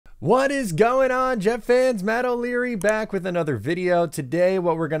What is going on, Jet fans? Matt O'Leary back with another video. Today,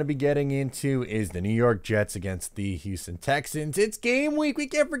 what we're going to be getting into is the New York Jets against the Houston Texans. It's game week. We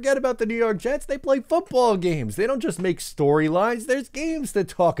can't forget about the New York Jets. They play football games. They don't just make storylines. There's games to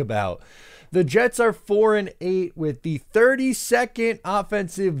talk about. The Jets are 4-8 with the 32nd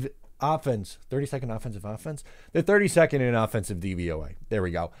offensive offense. 32nd offensive offense? They're 32nd in offensive DVOA. There we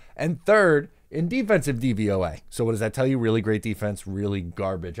go. And third in defensive DVOA. So what does that tell you? Really great defense, really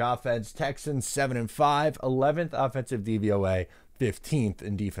garbage offense. Texans 7-5, 11th offensive DVOA, 15th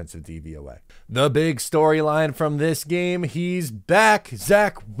in defensive DVOA. The big storyline from this game, he's back.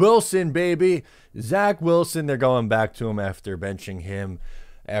 Zach Wilson, baby. Zach Wilson, they're going back to him after benching him.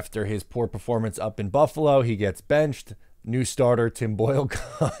 After his poor performance up in Buffalo, he gets benched. New starter, Tim Boyle.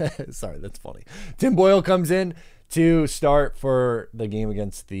 Sorry, that's funny. Tim Boyle comes in to start for the game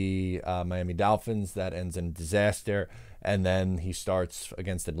against the Miami Dolphins. That ends in disaster. And then he starts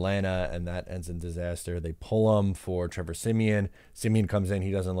against Atlanta, and that ends in disaster. They pull him for Trevor Siemian. Siemian comes in.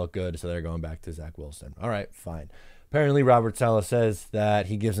 He doesn't look good, so they're going back to Zach Wilson. All right, fine. Apparently, Robert Saleh says that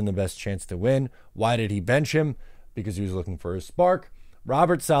he gives him the best chance to win. Why did he bench him? Because he was looking for a spark.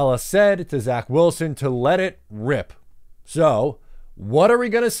 Robert Saleh said to Zach Wilson to let it rip. So what are we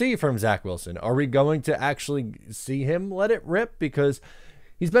going to see from Zach Wilson? Are we going to actually see him let it rip? Because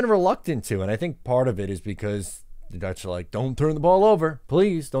he's been reluctant to, and I think part of it is because the Dutch are like, don't turn the ball over.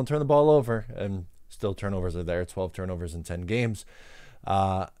 Please don't turn the ball over. And still turnovers are there, 12 turnovers in 10 games.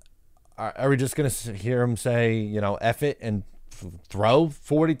 Are we just going to hear him say, you know, F it and throw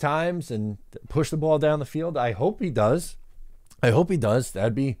 40 times and push the ball down the field? I hope he does. I hope he does.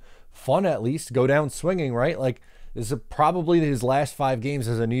 That'd be fun, at least. Go down swinging, right? Like, this is probably his last 5 games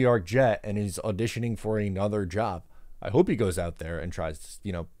as a New York Jet, and he's auditioning for another job. I hope he goes out there and tries,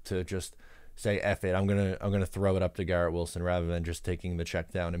 you know, to just say F it. I'm gonna throw it up to Garrett Wilson rather than just taking the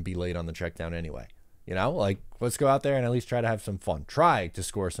check down and be late on the check down anyway. You know, like, let's go out there and at least try to have some fun. Try to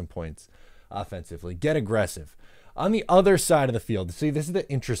score some points offensively. Get aggressive. On the other side of the field, see, this is the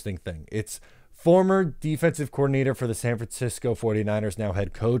interesting thing. It's former defensive coordinator for the San Francisco 49ers, now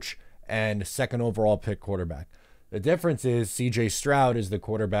head coach, and second overall pick quarterback. The difference is CJ Stroud is the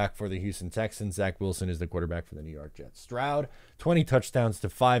quarterback for the Houston Texans. Zach Wilson is the quarterback for the New York Jets. Stroud, 20 touchdowns to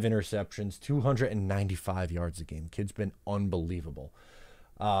 5 interceptions, 295 yards a game. Kid's been unbelievable.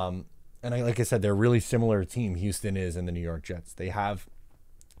 Like I said, they're a really similar team, Houston is, and the New York Jets. They have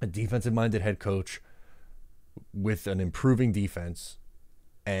a defensive-minded head coach with an improving defense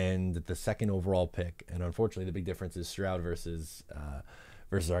and the second overall pick. And unfortunately, the big difference is Stroud versus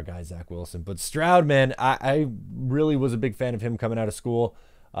our guy, Zach Wilson. But Stroud, man, I really was a big fan of him coming out of school.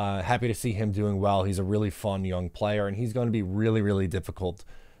 Happy to see him doing well. He's a really fun young player, and he's going to be really, really difficult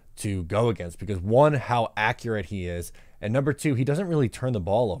to go against because, one, how accurate he is, and number two, he doesn't really turn the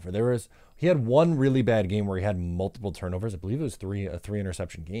ball over. He had one really bad game where he had multiple turnovers. I believe it was a three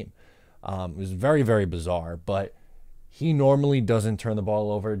interception game. It was very, very bizarre, but he normally doesn't turn the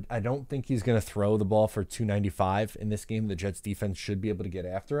ball over. I don't think he's going to throw the ball for 295 in this game. The Jets defense should be able to get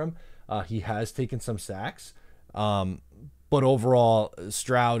after him. He has taken some sacks. But overall,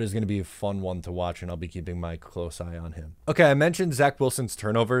 Stroud is going to be a fun one to watch, and I'll be keeping my close eye on him. Okay, I mentioned Zach Wilson's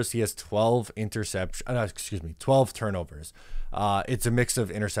turnovers. He has 12 turnovers. It's a mix of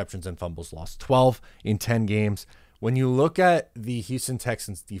interceptions and fumbles lost. 12 in 10 games. When you look at the Houston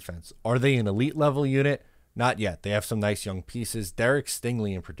Texans defense, are they an elite level unit? Not yet. They have some nice young pieces. Derek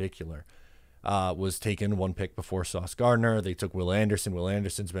Stingley in particular was taken 1 pick before Sauce Gardner. They took Will Anderson. Will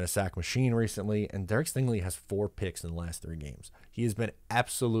Anderson's been a sack machine recently, and Derek Stingley has 4 picks in the last 3 games. He has been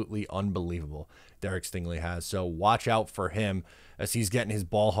absolutely unbelievable, Derek Stingley has. So watch out for him as he's getting his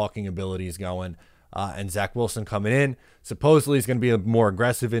ball hawking abilities going. And Zach Wilson coming in. Supposedly he's going to be more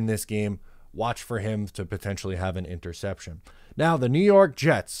aggressive in this game. Watch for him to potentially have an interception. Now, the New York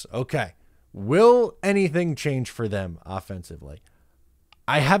Jets. Okay. Will anything change for them offensively?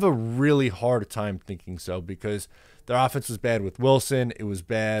 I have a really hard time thinking so because their offense was bad with Wilson. It was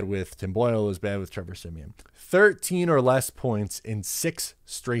bad with Tim Boyle. It was bad with Trevor Siemian. 13 or less points in 6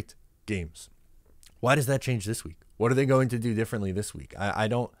 straight games. Why does that change this week? What are they going to do differently this week? I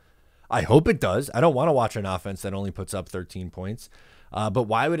hope it does. I don't want to watch an offense that only puts up 13 points. But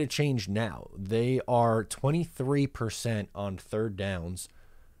why would it change now? They are 23% on third downs,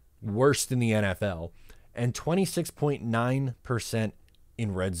 worst in the NFL, and 26.9%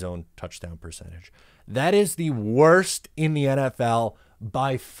 in red zone touchdown percentage. That is the worst in the NFL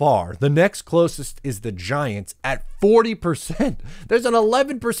by far. The next closest is the Giants at 40%. There's an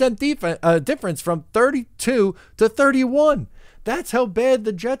 11% difference from 32 to 31. That's how bad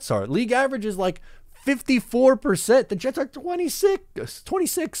the Jets are. League average is like 54%. The Jets are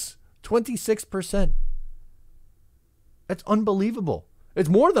 26%. That's unbelievable. It's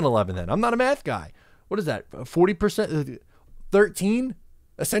more than 11 then. I'm not a math guy. What is that? 40%? 13?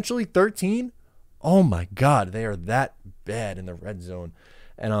 Essentially 13? Oh my God. They are that bad in the red zone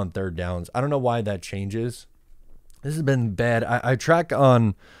and on third downs. I don't know why that changes. This has been bad. I track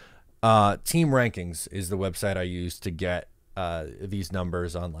on Team Rankings is the website I use to get these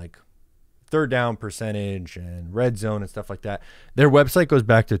numbers on like third down percentage and red zone and stuff like that. Their website goes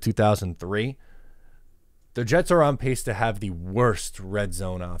back to 2003. The Jets are on pace to have the worst red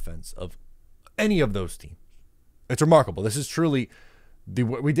zone offense of any of those teams. It's remarkable. This is truly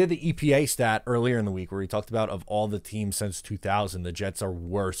we did the EPA stat earlier in the week where we talked about of all the teams since 2000, the Jets are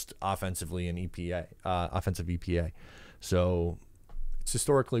worst offensively in offensive EPA. So it's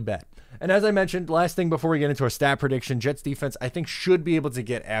historically bad. And as I mentioned, last thing before we get into our stat prediction, Jets defense, I think, should be able to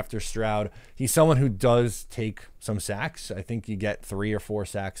get after Stroud. He's someone who does take some sacks. I think you get 3 or 4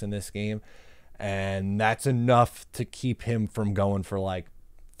 sacks in this game. And that's enough to keep him from going for like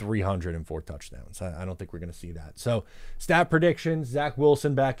 304 touchdowns. I don't think we're going to see that. So stat predictions, Zach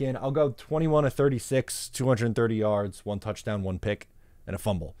Wilson back in. I'll go 21 of 36, 230 yards, 1 touchdown, 1 pick, and a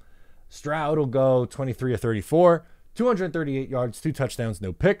fumble. Stroud will go 23 of 34, 238 yards, 2 touchdowns,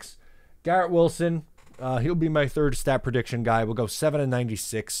 no picks. Garrett Wilson, he'll be my third stat prediction guy. We'll go 7 of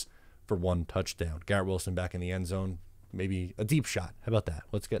 96 for 1 touchdown. Garrett Wilson back in the end zone. Maybe a deep shot. How about that?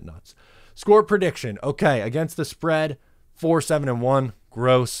 Let's get nuts. Score prediction. Okay, against the spread, 4-7-1.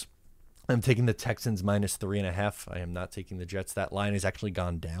 Gross. I'm taking the Texans minus 3.5. I am not taking the Jets. That line has actually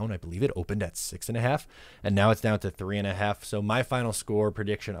gone down. I believe it opened at 6.5, and now it's down to 3.5. So my final score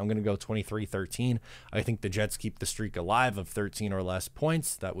prediction, I'm going to go 23-13. I think the Jets keep the streak alive of 13 or less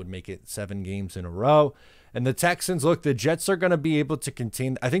points. That would make it 7 games in a row. And the Texans, look, the Jets are going to be able to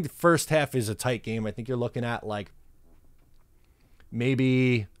contain. I think the first half is a tight game. I think you're looking at like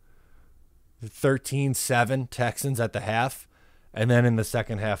maybe 13-7 Texans at the half. And then in the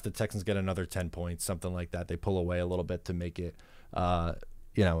second half, the Texans get another 10 points, something like that. They pull away a little bit to make it, a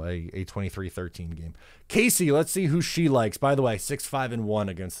 23-13 game. Casey, let's see who she likes. By the way, 6-5-1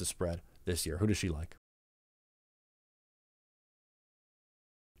 against the spread this year. Who does she like?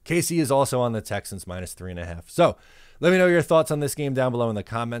 Casey is also on the Texans minus 3.5. So let me know your thoughts on this game down below in the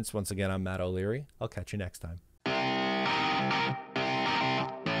comments. Once again, I'm Matt O'Leary. I'll catch you next time.